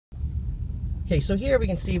Okay, so here we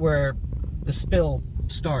can see where the spill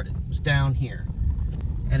started. It was down here.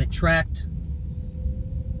 And it tracked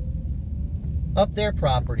up their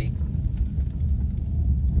property.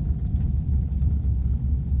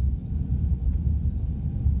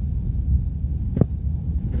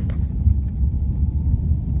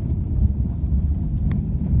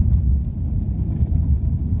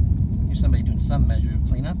 Here's somebody doing some measure of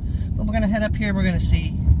cleanup. But we're going to head up here, we're going to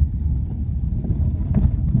see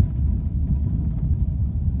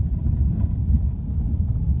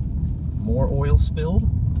more oil spilled.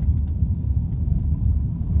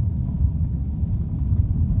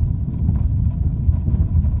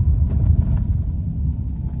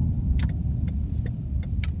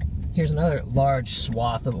 Here's another large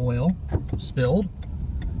swath of oil spilled,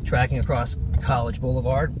 tracking across College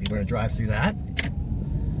Boulevard. We're going to drive through that.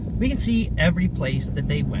 We can see every place that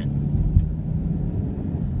they went.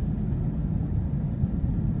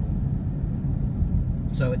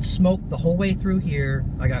 So it smoked the whole way through here.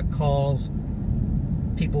 I got calls.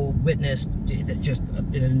 People witnessed just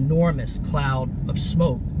an enormous cloud of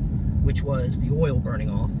smoke, which was the oil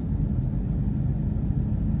burning off.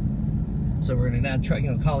 So we're going to now try,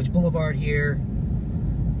 College Boulevard here.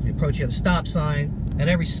 We approach the other stop sign. At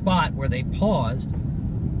every spot where they paused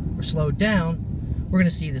or slowed down, we're going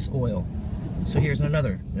to see this oil. So here's an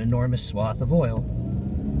enormous swath of oil